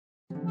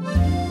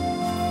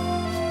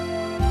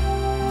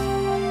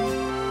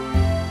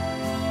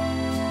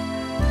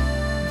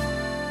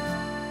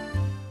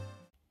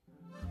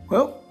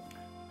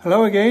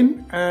Hello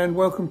again and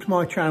welcome to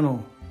my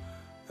channel.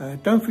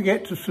 Don't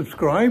forget to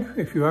subscribe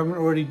if you haven't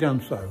already done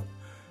so.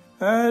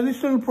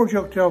 This little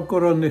project I've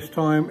got on this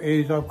time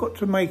is I've got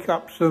to make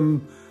up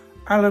some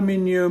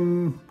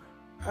aluminium,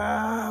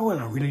 well,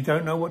 I really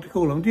don't know what to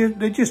call them.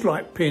 They're just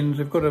like pins.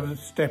 They've got a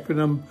step in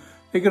them.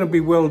 They're going to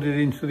be welded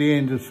into the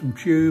end of some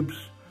tubes.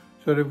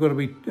 So they've got to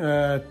be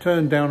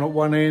turned down at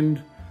one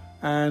end,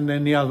 and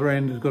then the other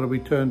end has got to be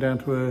turned down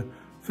to a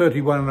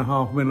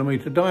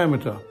 31.5mm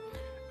diameter,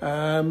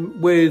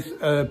 with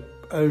a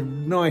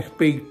nice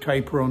big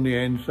taper on the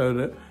end so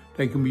that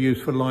they can be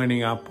used for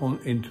lining up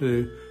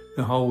into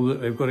the hole that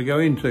they've got to go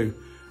into.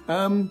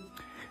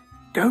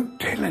 Don't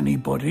tell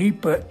anybody,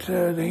 but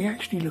they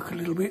actually look a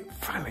little bit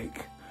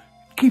phallic.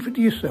 Keep it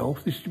to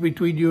yourself. This is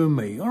between you and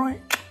me, all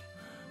right?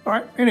 All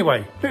right,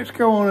 anyway, let's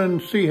go on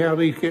and see how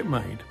these get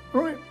made,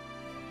 all right?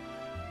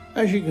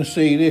 As you can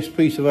see, this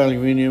piece of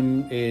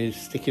aluminium is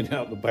sticking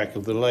out the back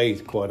of the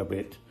lathe quite a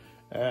bit.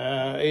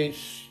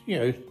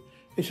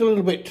 It's a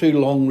little bit too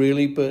long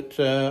really, but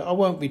I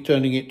won't be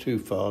turning it too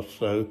fast,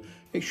 so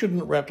it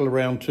shouldn't rattle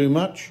around too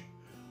much.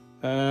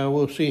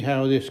 We'll see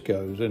how this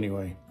goes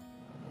anyway.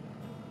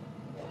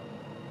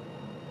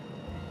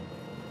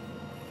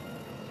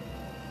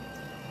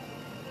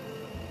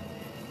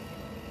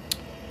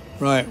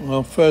 Right,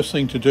 well, first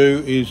thing to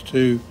do is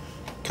to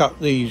cut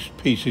these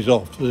pieces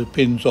off, the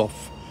pins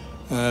off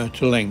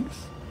to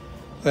length.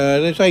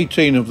 There's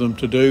 18 of them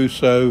to do,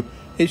 so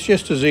it's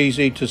just as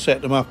easy to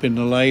set them up in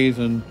the lathe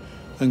and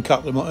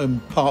cut them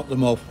and part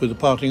them off with a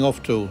parting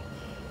off tool.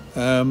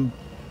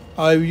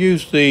 I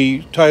used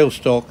the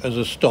tailstock as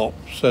a stop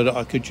so that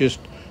I could just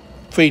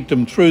feed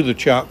them through the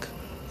chuck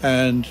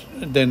and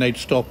then they'd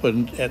stop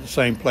and at the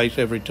same place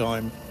every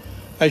time.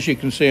 As you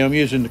can see, I'm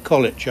using the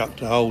collet chuck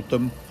to hold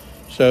them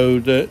so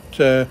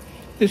that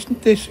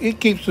it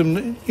keeps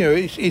them,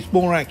 it's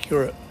more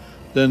accurate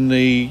than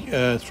the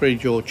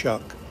 3-jaw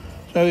chuck.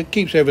 So it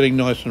keeps everything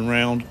nice and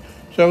round.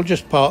 So I'll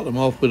just part them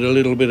off with a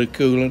little bit of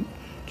coolant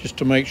just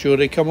to make sure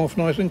they come off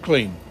nice and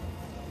clean.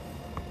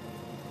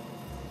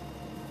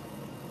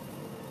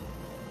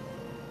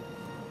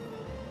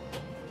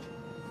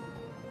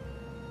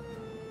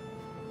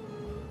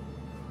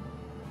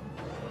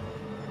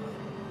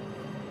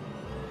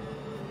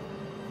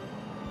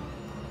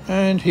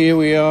 And here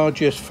we are,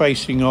 just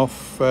facing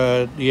off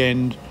the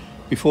end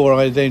before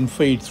I then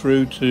feed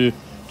through to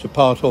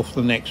part off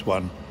the next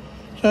one.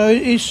 So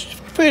it's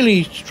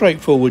fairly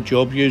straightforward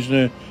job,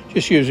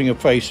 just using a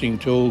facing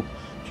tool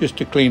just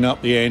to clean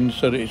up the end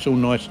so that it's all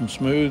nice and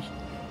smooth,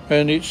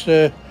 and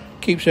it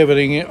keeps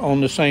everything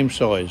on the same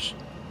size.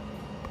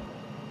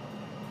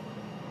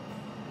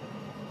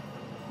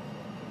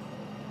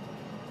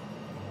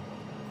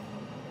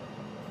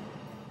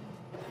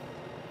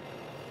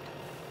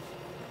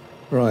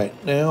 Right,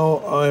 now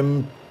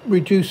I'm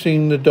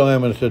reducing the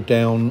diameter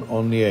down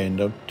on the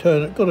end. I've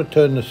got to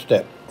turn the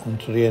step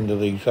onto the end of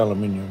these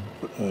aluminium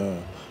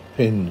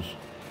pins.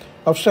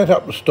 I've set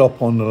up the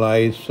stop on the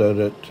lathe so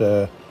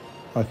that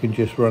I can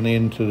just run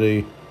into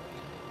the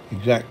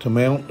exact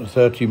amount, the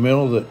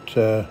 30mm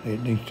that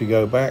it needs to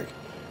go back.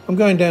 I'm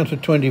going down to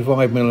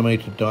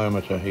 25mm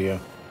diameter here.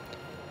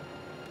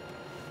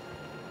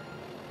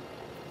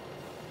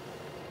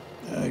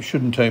 It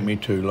shouldn't take me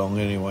too long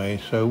anyway,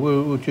 so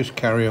we'll just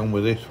carry on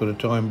with this for the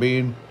time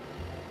being.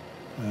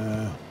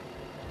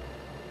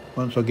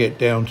 Once I get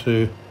down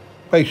to,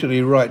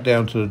 basically right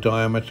down to the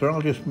diameter,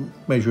 I'll just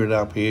measure it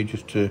up here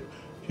just to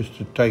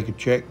take a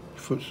check,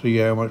 see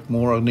how much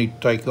more I need to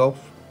take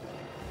off.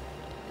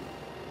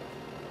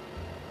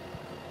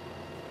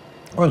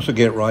 Once I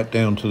get right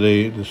down to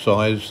the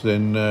size,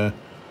 then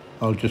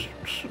I'll just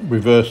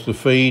reverse the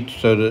feed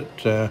so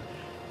that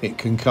it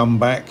can come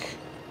back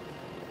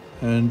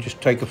and just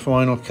take a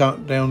final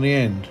cut down the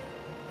end.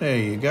 There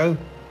you go.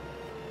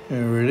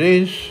 There it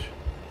is.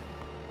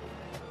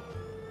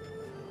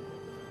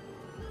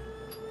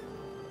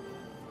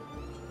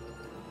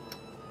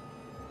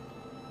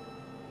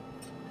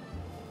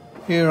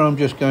 Here I'm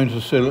just going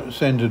to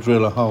center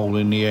drill a hole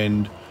in the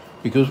end,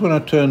 because when I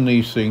turn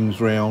these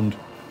things round,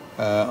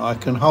 I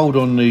can hold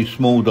on the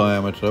small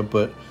diameter,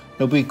 but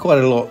there'll be quite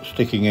a lot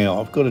sticking out.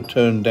 I've got to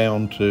turn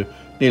down to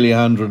nearly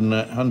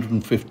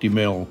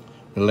 150mm,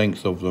 the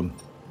length of them.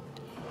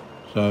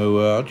 So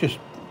I'll just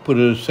put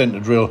a center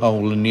drill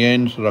hole in the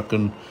end so that I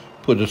can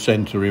put a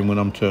center in when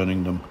I'm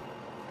turning them.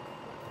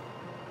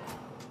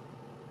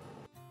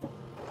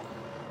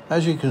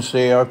 As you can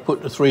see, I've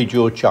put the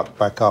 3-jaw chuck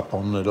back up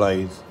on the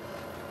lathe.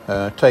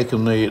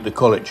 Taken the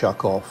collet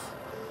chuck off.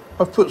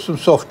 I've put some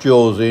soft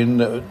jaws in.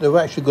 They've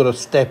actually got a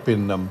step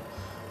in them,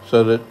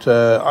 so that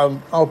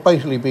I'll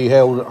basically be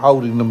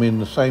holding them in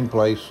the same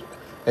place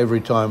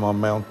every time I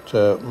mount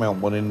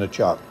one in the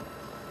chuck.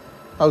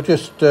 I'll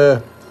just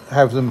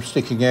have them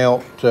sticking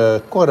out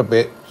quite a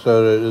bit,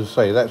 so that, as I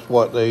say, that's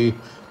what the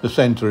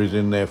centre is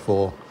in there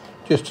for,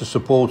 just to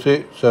support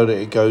it so that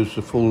it goes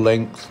the full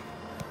length.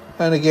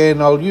 And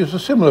again, I'll use a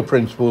similar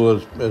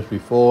principle as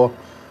before.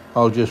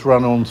 I'll just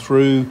run on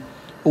through,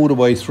 all the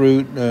way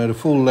through the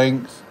full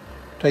length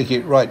take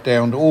it right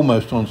down to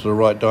almost onto the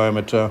right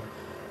diameter,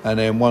 and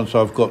then once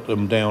I've got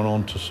them down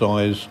onto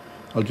size,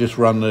 I'll just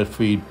run the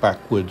feed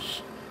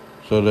backwards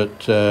so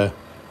that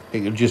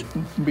it will just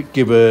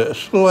give a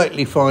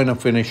slightly finer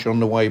finish on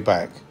the way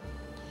back.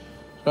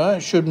 So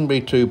that shouldn't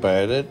be too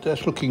bad.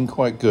 That's looking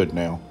quite good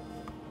now.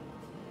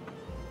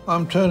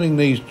 I'm turning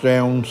these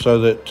down so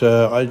that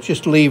I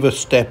just leave a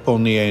step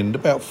on the end,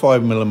 about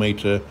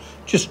 5mm,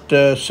 just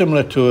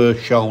similar to a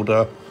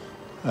shoulder,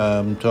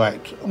 to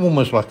act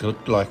almost like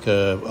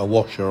a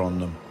washer on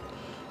them,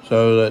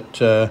 so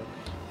that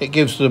it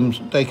gives them,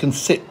 they can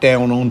sit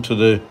down onto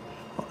the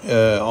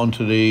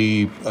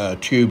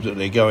tube that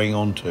they're going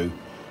onto.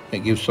 It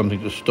gives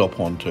something to stop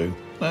onto.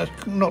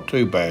 That's not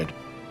too bad.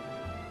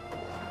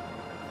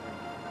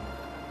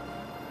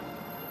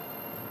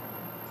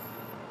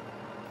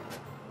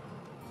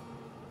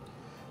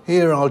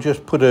 Here I'll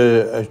just put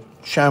a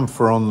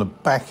chamfer on the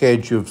back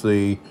edge of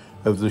the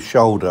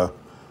shoulder.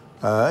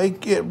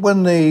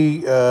 When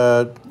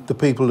the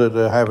people that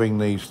are having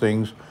these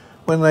things,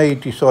 when they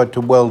decide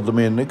to weld them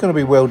in, they're going to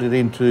be welded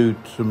into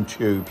some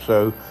tubes.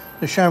 So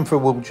the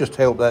chamfer will just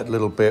help that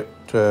little bit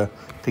to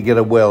get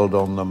a weld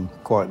on them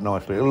quite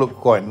nicely. It'll look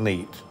quite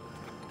neat.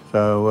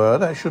 So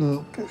that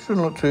shouldn't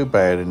look too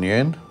bad in the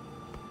end.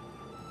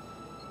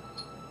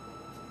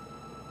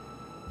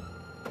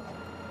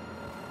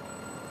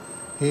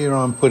 Here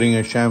I'm putting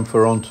a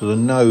chamfer onto the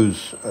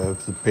nose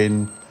of the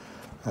pin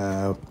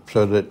so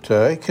that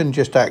it can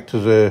just act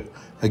as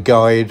a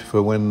guide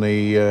for when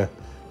the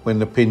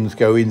pins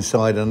go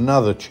inside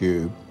another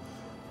tube,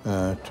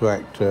 to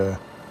act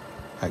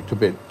a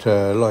bit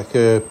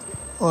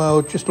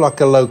just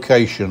like a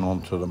location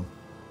onto them.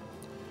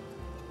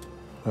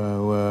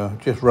 So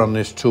just run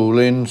this tool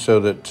in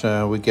so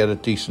that we get a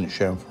decent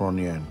chamfer on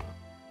the end.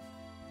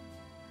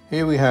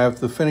 Here we have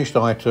the finished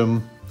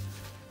item.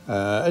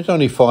 There's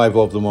only 5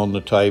 of them on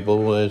the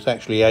table. There's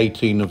actually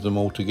 18 of them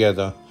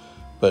altogether,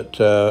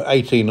 but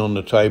 18 on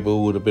the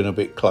table would have been a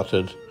bit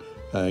cluttered.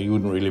 You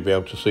wouldn't really be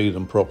able to see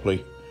them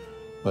properly.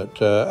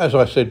 But as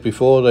I said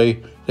before, they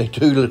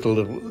do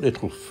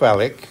little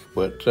phallic,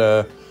 but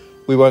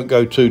we won't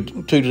go too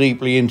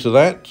deeply into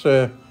that.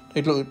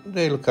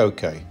 They look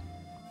okay.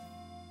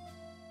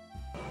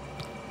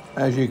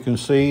 As you can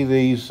see,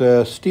 these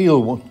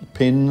steel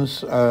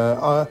pins, there's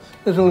a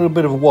little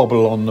bit of a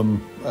wobble on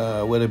them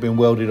where they've been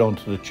welded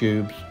onto the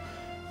tubes.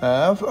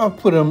 I've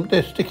put them,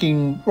 they're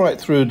sticking right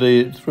through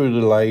the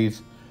lathe.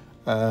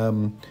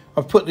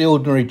 I've put the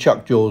ordinary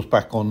chuck jaws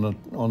back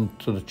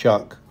onto the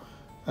chuck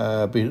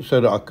so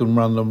that I can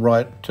run them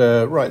right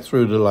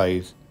through the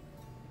lathe.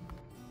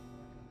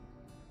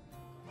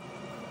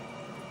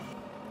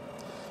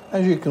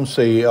 As you can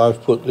see,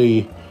 I've put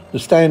the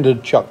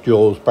standard chuck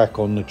jaws back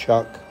on the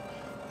chuck,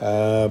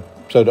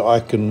 so that I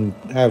can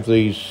have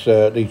these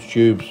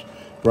tubes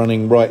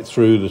running right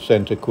through the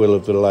centre quill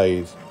of the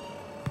lathe.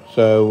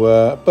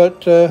 So,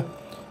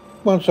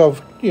 once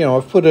I've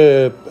put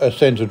a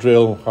centre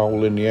drill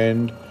hole in the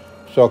end,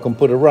 so I can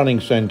put a running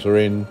centre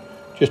in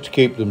just to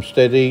keep them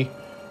steady.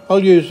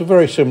 I'll use a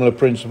very similar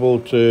principle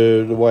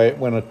to the way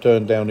when I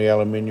turn down the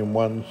aluminium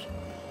ones,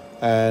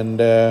 and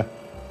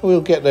we'll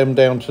get them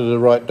down to the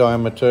right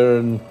diameter,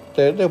 and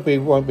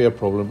won't be a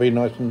problem. It'll be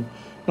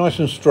nice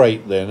and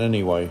straight then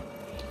anyway.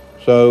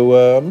 So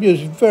I'm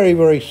using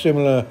very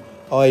similar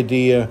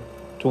idea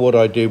to what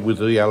I did with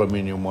the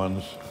aluminium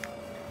ones.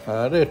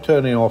 They're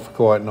turning off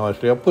quite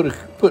nicely. I put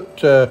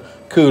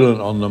coolant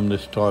on them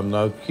this time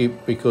though,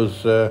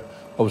 because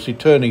obviously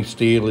turning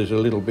steel is a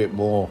little bit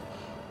more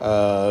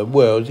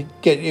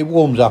it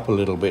warms up a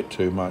little bit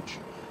too much.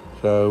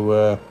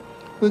 So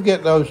we'll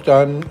get those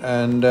done,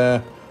 and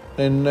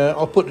then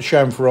I'll put the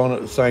chamfer on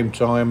at the same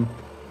time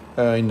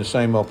in the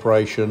same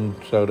operation,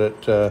 so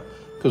that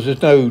because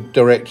there's no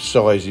direct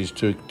sizes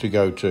to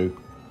go to.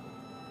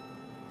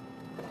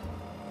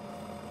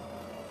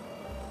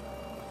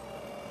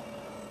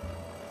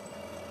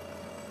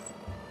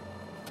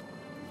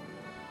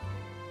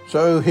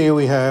 So here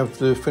we have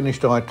the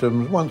finished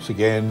items once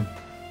again,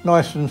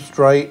 nice and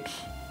straight.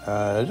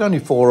 There's only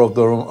 4 of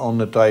them on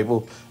the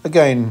table.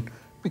 Again,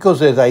 because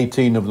there's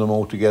 18 of them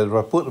all together,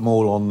 if I put them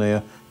all on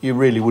there, you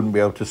really wouldn't be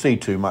able to see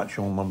too much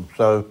on them.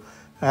 So,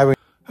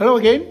 hello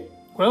again.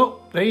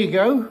 Well, there you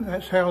go.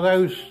 That's how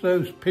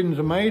those pins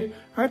are made.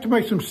 I had to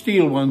make some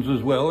steel ones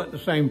as well at the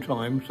same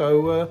time,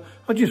 so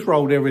I just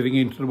rolled everything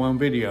into the one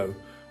video.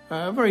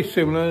 Very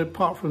similar,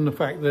 apart from the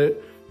fact that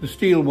the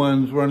steel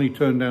ones were only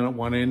turned down at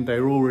one end. They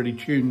were already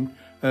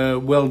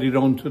welded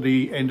onto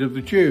the end of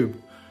the tube.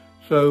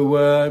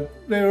 So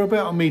they're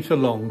about 1 metre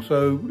long.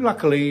 So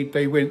luckily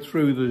they went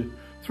through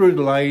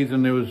the lathe,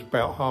 and there was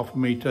about ½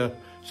 metre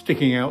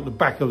sticking out the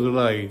back of the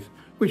lathe,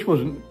 which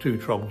wasn't too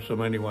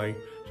troublesome anyway.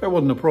 So it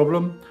wasn't a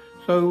problem.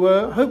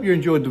 So I hope you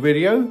enjoyed the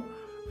video.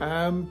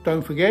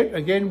 Don't forget,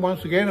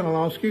 once again,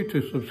 I'll ask you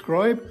to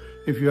subscribe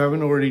if you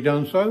haven't already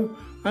done so,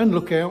 and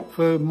look out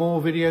for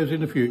more videos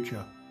in the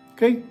future.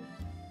 Okay,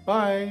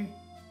 bye.